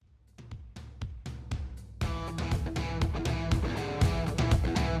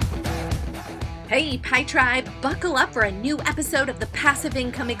Hey, Pi Tribe, buckle up for a new episode of the Passive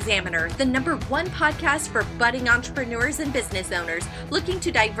Income Examiner, the #1 podcast for budding entrepreneurs and business owners looking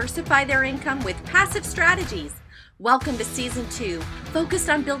to diversify their income with passive strategies. Welcome to Season 2, focused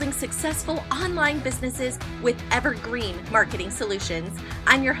on building successful online businesses with evergreen marketing solutions.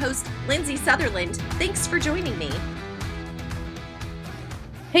 I'm your host, Lindsay Sutherland. Thanks for joining me.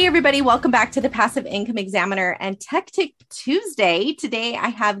 Hey everybody, welcome back to the Passive Income Examiner and Tech Tip Tuesday. Today I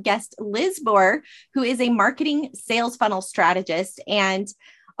have guest Liz Bohr, who is a marketing sales funnel strategist and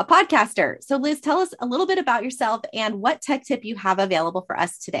a podcaster. So Liz, tell us a little bit about yourself and what tech tip you have available for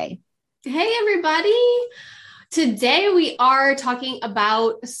us today. Hey everybody. Today we are talking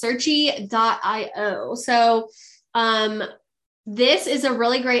about Searchie.io. So this is a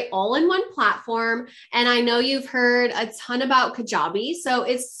really great all-in-one platform. And I know you've heard a ton about Kajabi. So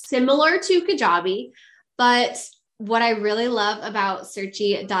it's similar to Kajabi, but what I really love about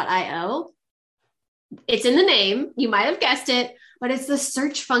Searchie.io, it's in the name, you might have guessed it, but it's the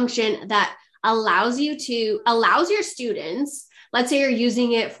search function that allows your students, let's say you're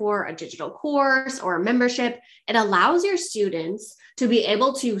using it for a digital course or a membership, it allows your students to be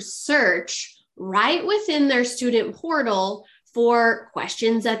able to search right within their student portal for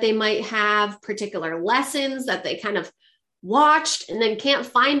questions that they might have, particular lessons that they kind of watched and then can't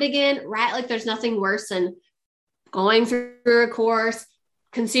find again, right? Like there's nothing worse than going through a course,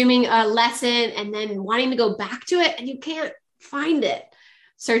 consuming a lesson, and then wanting to go back to it and you can't find it.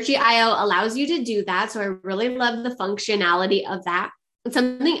 Searchie.io allows you to do that. So I really love the functionality of that. And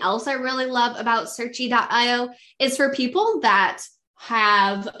something else I really love about Searchie.io is for people that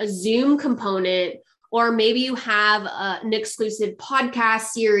have a Zoom component, or maybe you have an exclusive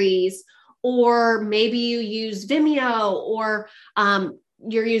podcast series, or maybe you use Vimeo, or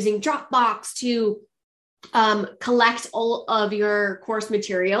you're using Dropbox to collect all of your course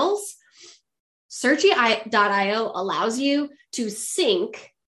materials. Searchie.io allows you to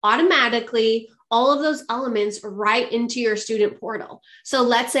sync automatically all of those elements right into your student portal. So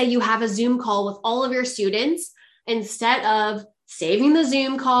let's say you have a Zoom call with all of your students. Instead of saving the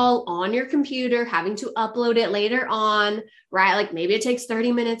Zoom call on your computer, having to upload it later on, right? Like maybe it takes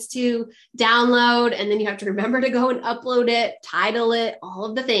 30 minutes to download, and then you have to remember to go and upload it, title it, all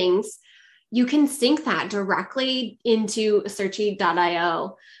of the things. You can sync that directly into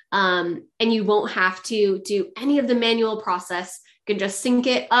Searchie.io, and you won't have to do any of the manual process. You can just sync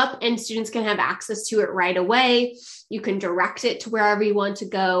it up and students can have access to it right away. You can direct it to wherever you want to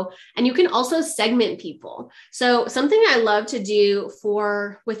go. And you can also segment people. So something I love to do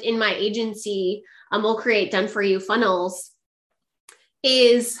within my agency, we'll create done for you funnels,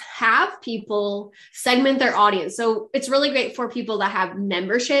 is have people segment their audience. So it's really great for people that have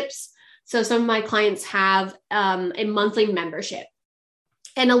memberships. So some of my clients have a monthly membership.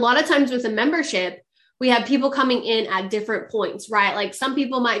 And a lot of times with a membership, we have people coming in at different points, right? Like some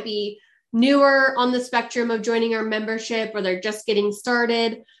people might be newer on the spectrum of joining our membership, or they're just getting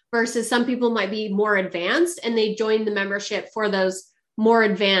started, versus some people might be more advanced and they join the membership for those more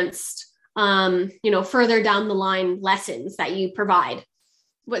advanced, further down the line lessons that you provide.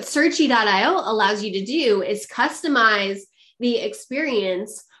 What Searchie.io allows you to do is customize the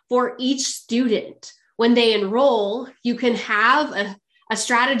experience for each student. When they enroll, you can have a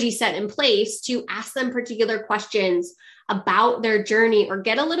strategy set in place to ask them particular questions about their journey or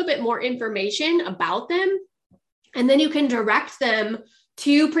get a little bit more information about them. And then you can direct them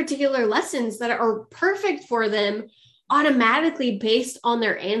to particular lessons that are perfect for them automatically based on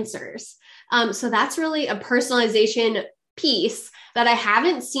their answers. So that's really a personalization piece that I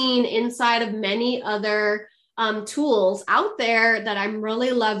haven't seen inside of many other tools out there that I'm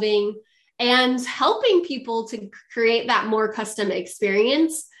really loving, and helping people to create that more custom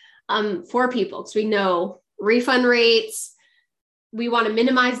experience for people. Because we know refund rates, we want to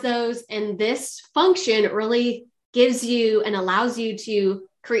minimize those. And this function really gives you and allows you to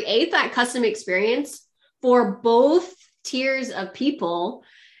create that custom experience for both tiers of people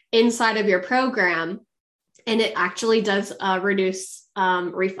inside of your program. And it actually does reduce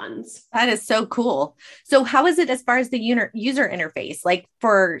refunds. That is so cool. So how is it as far as the user interface, like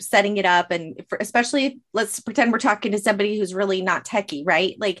for setting it up, and especially let's pretend we're talking to somebody who's really not techie,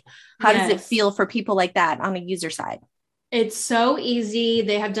 right? Like how does it feel for people like that on a user side? It's so easy.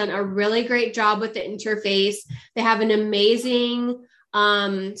 They have done a really great job with the interface. They have an amazing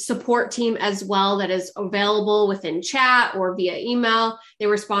support team as well that is available within chat or via email. They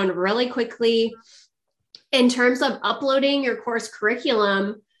respond really quickly. In terms of uploading your course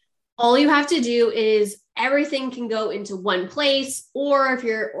curriculum, all you have to do is everything can go into one place, or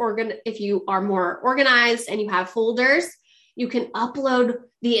if you are more organized and you have folders, you can upload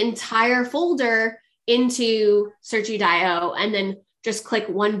the entire folder into Searchie.io and then just click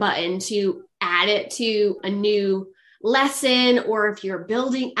one button to add it to a new lesson. Or if you're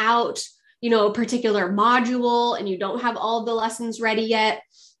building out, a particular module and you don't have all of the lessons ready yet,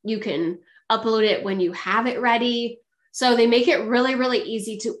 you can upload it when you have it ready. So they make it really, really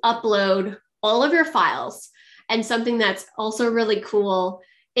easy to upload all of your files. And something that's also really cool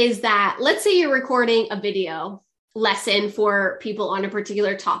is that, let's say you're recording a video lesson for people on a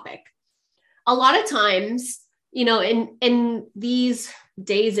particular topic. A lot of times, in these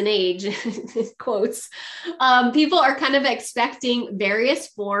days and age, quotes, people are kind of expecting various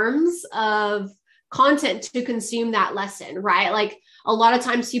forms of content to consume that lesson, right? Like a lot of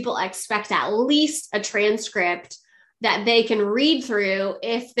times people expect at least a transcript that they can read through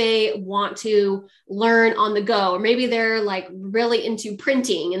if they want to learn on the go, or maybe they're like really into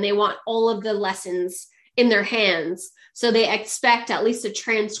printing and they want all of the lessons in their hands. So they expect at least a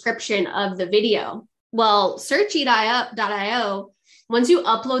transcription of the video. Well, Searchie.io, once you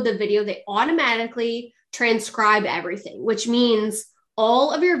upload the video, they automatically transcribe everything, which means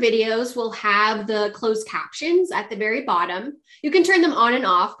all of your videos will have the closed captions at the very bottom. You can turn them on and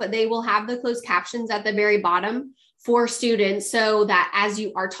off, but they will have the closed captions at the very bottom for students, so that as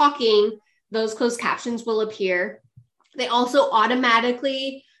you are talking, those closed captions will appear. They also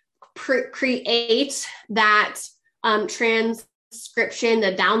automatically create that transcription,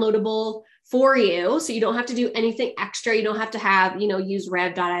 the downloadable, for you. So you don't have to do anything extra. You don't have to have, use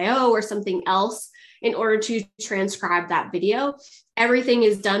rev.io or something else in order to transcribe that video. Everything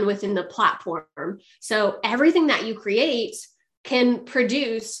is done within the platform. So everything that you create can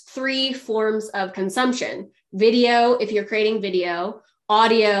produce 3 forms of consumption: video, if you're creating video,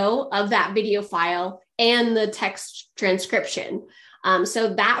 audio of that video file, and the text transcription.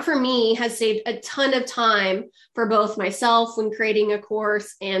 So that for me has saved a ton of time for both myself when creating a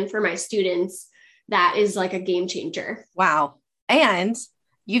course and for my students. That is like a game changer. Wow. And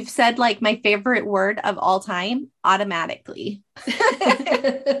you've said like my favorite word of all time, automatically. Anything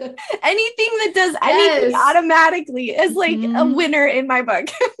that does anything automatically is like a winner in my book.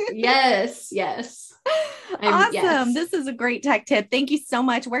 Yes. Awesome. Yes. This is a great tech tip. Thank you so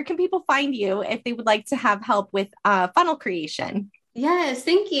much. Where can people find you if they would like to have help with funnel creation? Yes,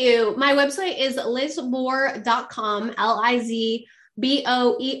 thank you. My website is lizboer.com,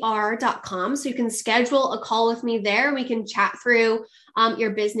 LIZBOER.com. So you can schedule a call with me there. We can chat through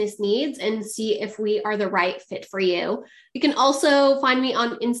your business needs and see if we are the right fit for you. You can also find me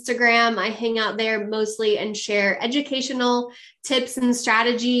on Instagram. I hang out there mostly and share educational tips and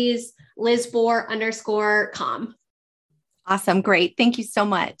strategies, lizboer_com. Awesome. Great. Thank you so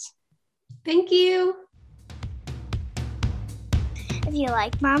much. Thank you. If you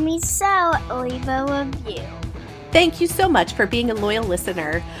like Mommy's Sew, leave a review. Thank you so much for being a loyal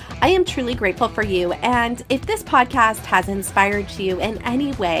listener. I am truly grateful for you. And if this podcast has inspired you in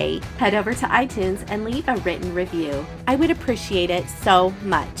any way, head over to iTunes and leave a written review. I would appreciate it so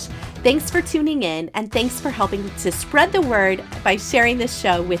much. Thanks for tuning in, and thanks for helping to spread the word by sharing this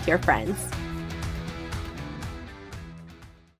show with your friends.